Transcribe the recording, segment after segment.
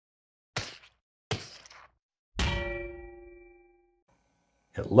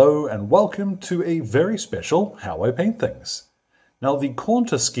Hello and welcome to a very special How I Paint Things. Now the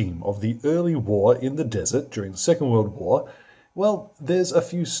Caunter scheme of the early war in the desert during the Second World War, well, there's a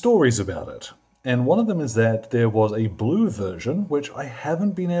few stories about it. And one of them is that there was a blue version, which I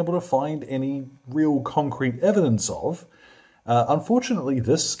haven't been able to find any real concrete evidence of. Unfortunately,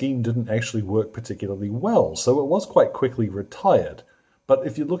 this scheme didn't actually work particularly well, so it was quite quickly retired. But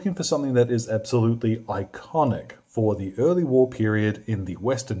if you're looking for something that is absolutely iconic for the early war period in the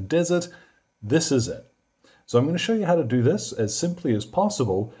Western Desert, this is it. So I'm going to show you how to do this as simply as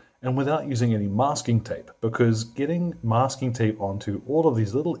possible and without using any masking tape, because getting masking tape onto all of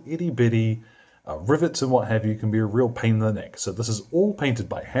these little itty-bitty rivets and what have you can be a real pain in the neck. So this is all painted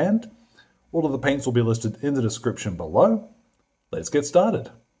by hand. All of the paints will be listed in the description below. Let's get started.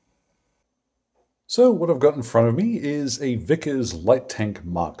 So what I've got in front of me is a Vickers Light Tank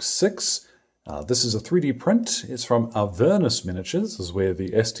Mark VI. This is a 3D print. It's from Avernus Miniatures, this is where the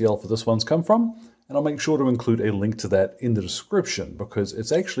STL for this one's come from. And I'll make sure to include a link to that in the description because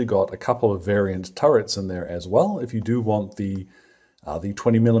it's actually got a couple of variant turrets in there as well if you do want the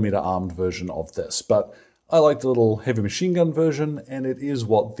 20mm armed version of this. But I like the little heavy machine gun version, and it is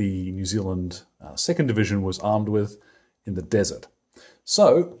what the New Zealand 2nd Division was armed with in the desert.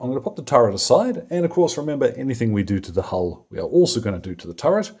 So I'm going to put the turret aside, and of course remember anything we do to the hull we are also going to do to the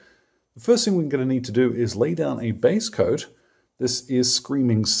turret. The first thing we're going to need to do is lay down a base coat. This is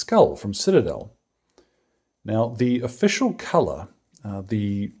Screaming Skull from Citadel. Now the official colour,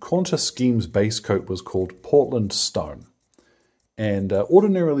 the Caunter scheme's base coat was called Portland Stone. And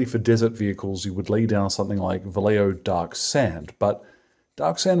ordinarily for desert vehicles you would lay down something like VALLEJO Dark Sand, but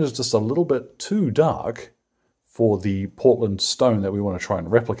Dark Sand is just a little bit too dark for the Portland Stone that we want to try and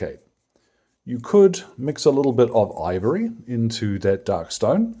replicate. You could mix a little bit of ivory into that dark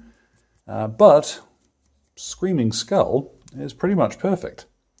stone, but Screaming Skull is pretty much perfect.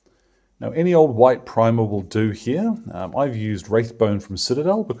 Now any old white primer will do here. I've used Wraithbone from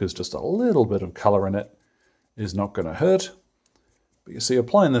Citadel because just a little bit of colour in it is not going to hurt. But you see,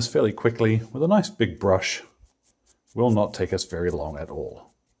 applying this fairly quickly with a nice big brush will not take us very long at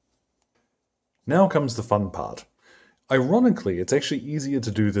all. Now comes the fun part. Ironically, it's actually easier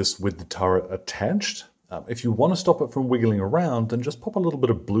to do this with the turret attached. If you want to stop it from wiggling around, then just pop a little bit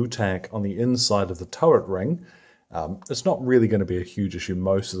of blue tack on the inside of the turret ring. It's not really going to be a huge issue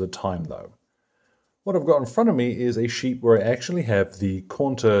most of the time though. What I've got in front of me is a sheet where I actually have the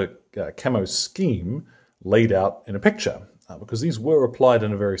Caunter camo scheme laid out in a picture, because these were applied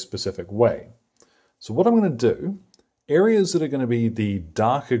in a very specific way. So what I'm going to do, areas that are going to be the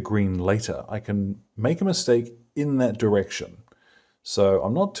darker green later, I can make a mistake in that direction. So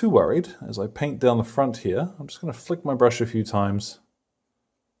I'm not too worried. As I paint down the front here, I'm just going to flick my brush a few times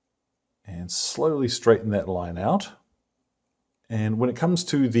and slowly straighten that line out. And when it comes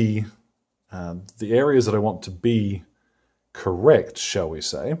to the areas that I want to be correct, shall we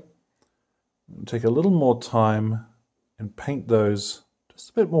say, I'm take a little more time and paint those just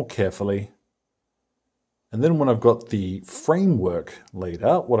a bit more carefully. And then when I've got the framework laid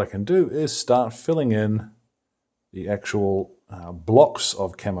out, what I can do is start filling in the actual blocks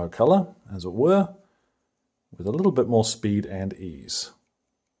of camo color, as it were, with a little bit more speed and ease.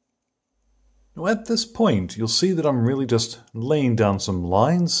 Now at this point, you'll see that I'm really just laying down some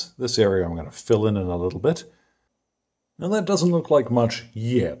lines. This area I'm going to fill in a little bit. Now that doesn't look like much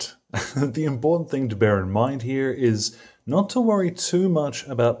yet. The important thing to bear in mind here is not to worry too much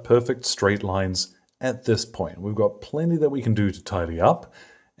about perfect straight lines at this point. We've got plenty that we can do to tidy up,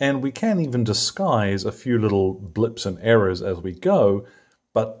 and we can even disguise a few little blips and errors as we go,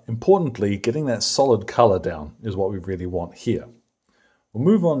 but importantly, getting that solid color down is what we really want here. We'll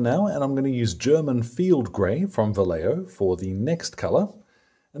move on now, and I'm going to use German Field Grey from VALLEJO for the next color.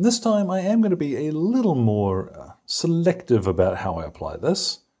 And this time I am going to be a little more selective about how I apply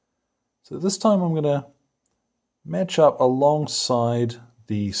this. So this time I'm going to match up alongside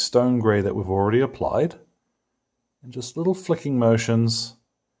the stone grey that we've already applied, and just little flicking motions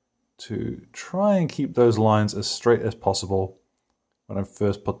to try and keep those lines as straight as possible when I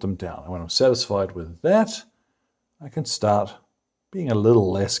first put them down. And when I'm satisfied with that, I can start being a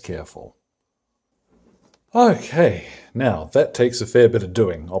little less careful. Okay, now that takes a fair bit of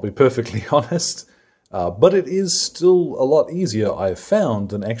doing, I'll be perfectly honest, but it is still a lot easier, I've found,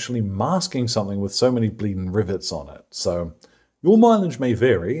 than actually masking something with so many bleeding rivets on it. So your mileage may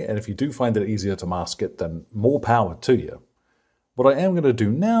vary, and if you do find it easier to mask it, then more power to you. What I am going to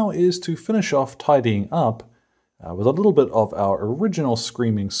do now is to finish off tidying up with a little bit of our original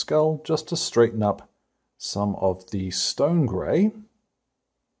Screaming Skull, just to straighten up some of the stone grey.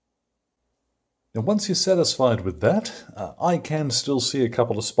 Now once you're satisfied with that, I can still see a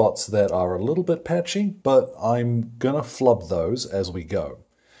couple of spots that are a little bit patchy, but I'm gonna flub those as we go.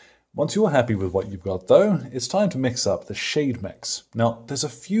 Once you're happy with what you've got though, it's time to mix up the shade mix. Now there's a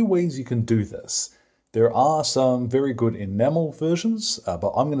few ways you can do this. There are some very good enamel versions,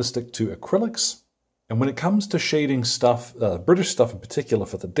 but I'm gonna stick to acrylics. And when it comes to shading stuff, British stuff in particular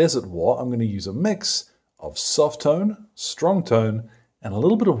for the Desert War, I'm gonna use a mix of soft tone, strong tone, and a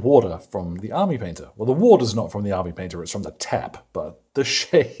little bit of water from the Army Painter. Well, the water's not from the Army Painter, it's from the tap, but the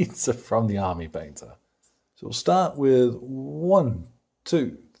shades are from the Army Painter. So we'll start with 1,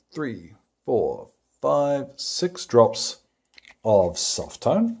 2, 3, 4, 5, 6 drops of soft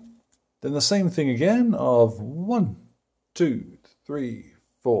tone. Then the same thing again of 1, 2, 3,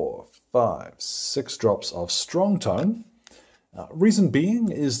 4, 5, 6 drops of strong tone. Reason being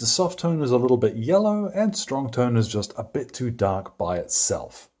is the soft tone is a little bit yellow and strong tone is just a bit too dark by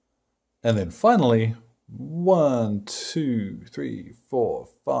itself. And then finally, 1, 2, 3, 4,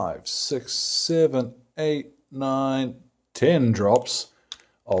 5, 6, 7, 8, 9, 10 drops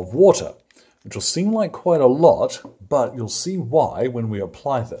of water, which will seem like quite a lot, but you'll see why when we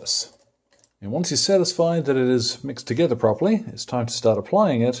apply this. And once you're satisfied that it is mixed together properly, it's time to start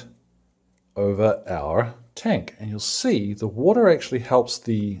applying it over our tank. And you'll see the water actually helps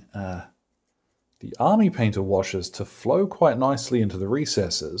the Army Painter washes to flow quite nicely into the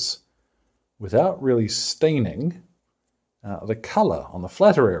recesses without really staining the color on the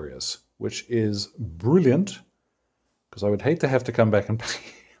flatter areas, which is brilliant, because I would hate to have to come back and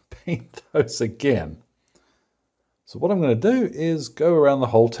paint those again. So what I'm going to do is go around the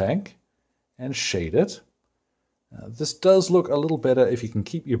whole tank and shade it. This does look a little better if you can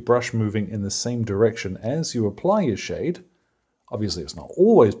keep your brush moving in the same direction as you apply your shade. Obviously it's not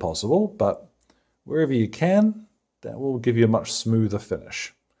always possible, but wherever you can, that will give you a much smoother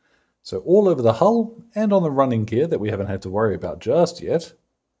finish. So all over the hull and on the running gear that we haven't had to worry about just yet,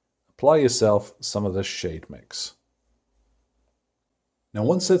 apply yourself some of this shade mix. Now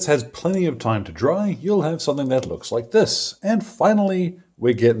once it's had plenty of time to dry, you'll have something that looks like this. And finally,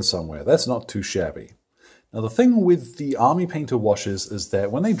 we're getting somewhere. That's not too shabby. Now the thing with the Army Painter washes is that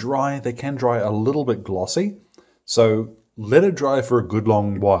when they dry, they can dry a little bit glossy. So let it dry for a good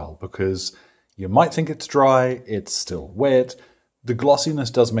long while, because you might think it's dry, it's still wet. The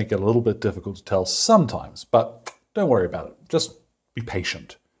glossiness does make it a little bit difficult to tell sometimes, but don't worry about it. Just be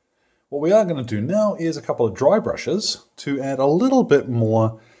patient. What we are going to do now is a couple of dry brushes to add a little bit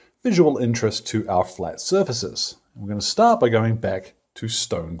more visual interest to our flat surfaces. We're going to start by going back to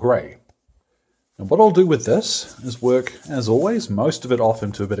stone grey. And what I'll do with this is work, as always, most of it off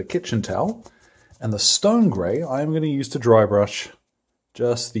into a bit of kitchen towel. And the stone grey I'm going to use to dry brush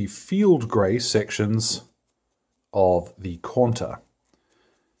just the field grey sections of the Caunter.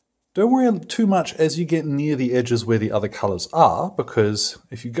 Don't worry too much as you get near the edges where the other colours are, because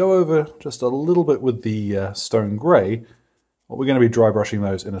if you go over just a little bit with the stone grey, well, we're going to be dry brushing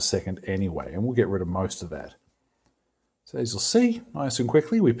those in a second anyway, and we'll get rid of most of that. So as you'll see, nice and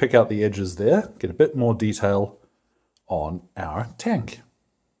quickly, we pick out the edges there, get a bit more detail on our tank.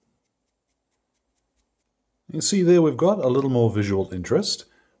 You can see there we've got a little more visual interest.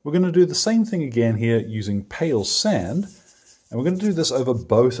 We're going to do the same thing again here using pale sand, and we're going to do this over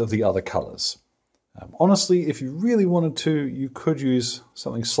both of the other colours. Honestly, if you really wanted to, you could use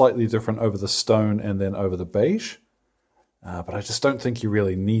something slightly different over the stone and then over the beige, but I just don't think you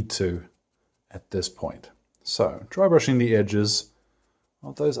really need to at this point. So, dry brushing the edges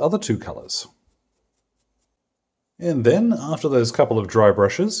of those other two colours. And then, after those couple of dry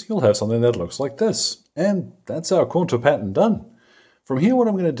brushes, you'll have something that looks like this. And that's our Caunter pattern done. From here, what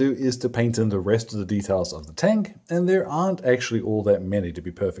I'm going to do is to paint in the rest of the details of the tank, and there aren't actually all that many, to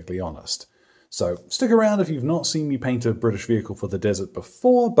be perfectly honest. So stick around if you've not seen me paint a British vehicle for the desert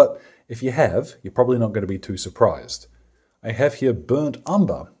before, but if you have, you're probably not going to be too surprised. I have here burnt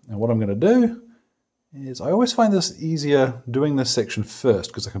umber, and what I'm going to do is I always find this easier doing this section first,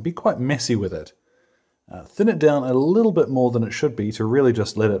 because I can be quite messy with it. Thin it down a little bit more than it should be to really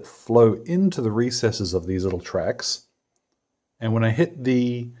just let it flow into the recesses of these little tracks. And when I hit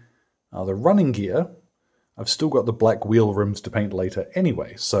the running gear, I've still got the black wheel rims to paint later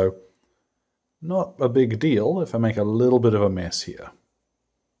anyway, so not a big deal if I make a little bit of a mess here.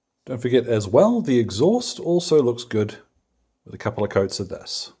 Don't forget as well, the exhaust also looks good with a couple of coats of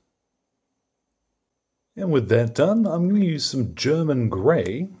this. And with that done, I'm going to use some German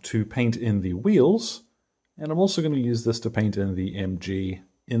grey to paint in the wheels, and I'm also going to use this to paint in the MG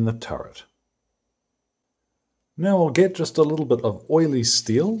in the turret. Now I'll get just a little bit of oily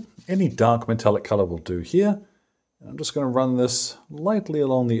steel. Any dark metallic colour will do here. And I'm just going to run this lightly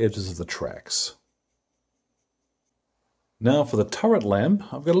along the edges of the tracks. Now for the turret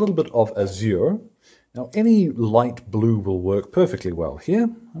lamp, I've got a little bit of Azure. Now any light blue will work perfectly well here.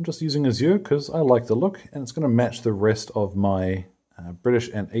 I'm just using Azure because I like the look and it's going to match the rest of my British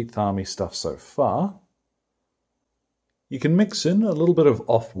and 8th Army stuff so far. You can mix in a little bit of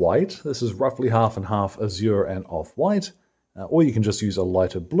off-white. This is roughly half and half Azure and off-white. Or you can just use a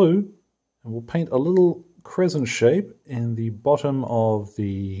lighter blue. And we'll paint a little crescent shape in the bottom of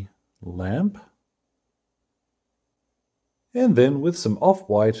the lamp. And then with some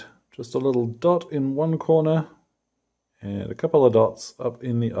off-white, just a little dot in one corner and a couple of dots up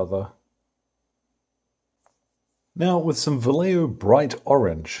in the other. Now with some VALLEJO bright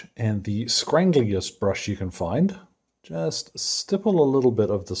orange and the scrangliest brush you can find, just stipple a little bit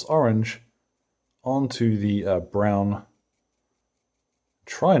of this orange onto the brown.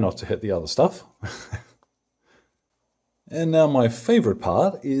 Try not to hit the other stuff. And now my favorite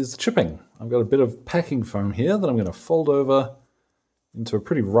part is chipping. I've got a bit of packing foam here that I'm going to fold over into a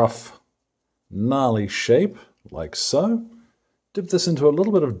pretty rough, gnarly shape, like so. Dip this into a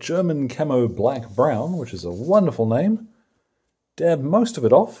little bit of German Camo Black Brown, which is a wonderful name. Dab most of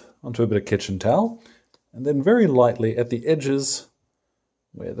it off onto a bit of kitchen towel. And then very lightly at the edges,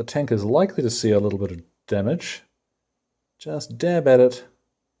 where the tank is likely to see a little bit of damage, just dab at it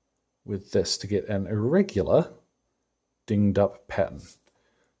with this to get an irregular, dinged up pattern.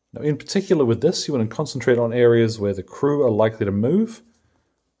 Now in particular with this, you want to concentrate on areas where the crew are likely to move.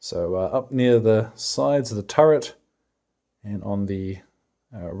 So up near the sides of the turret and on the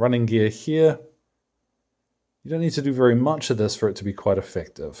running gear here. You don't need to do very much of this for it to be quite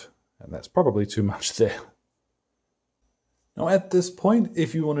effective. And that's probably too much there. Now at this point,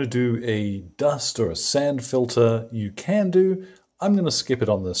 if you want to do a dust or a sand filter, you can do. I'm going to skip it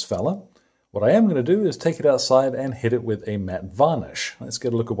on this fella. What I am going to do is take it outside and hit it with a matte varnish. Let's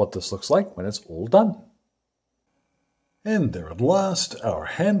get a look at what this looks like when it's all done. And there at last, our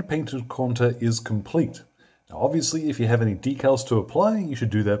hand-painted Caunter is complete. Now obviously, if you have any decals to apply, you should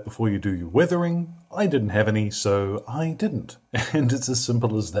do that before you do your weathering. I didn't have any, so I didn't. And it's as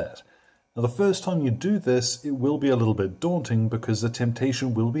simple as that. Now the first time you do this, it will be a little bit daunting because the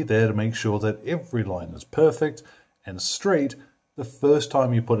temptation will be there to make sure that every line is perfect and straight the first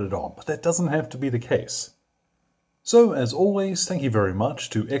time you put it on, but that doesn't have to be the case. So as always, thank you very much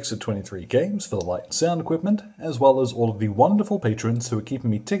to Exit 23 Games for the light and sound equipment, as well as all of the wonderful patrons who are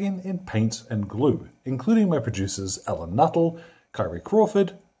keeping me ticking in paint and glue, including my producers Alan Nuttall, Kyrie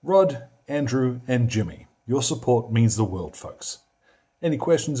Crawford, Rod, Andrew, and Jimmy. Your support means the world, folks. Any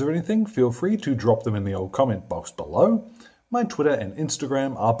questions or anything, feel free to drop them in the old comment box below. My Twitter and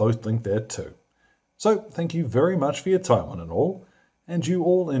Instagram are both linked there too. So thank you very much for your time one and all, and you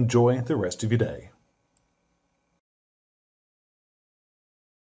all enjoy the rest of your day.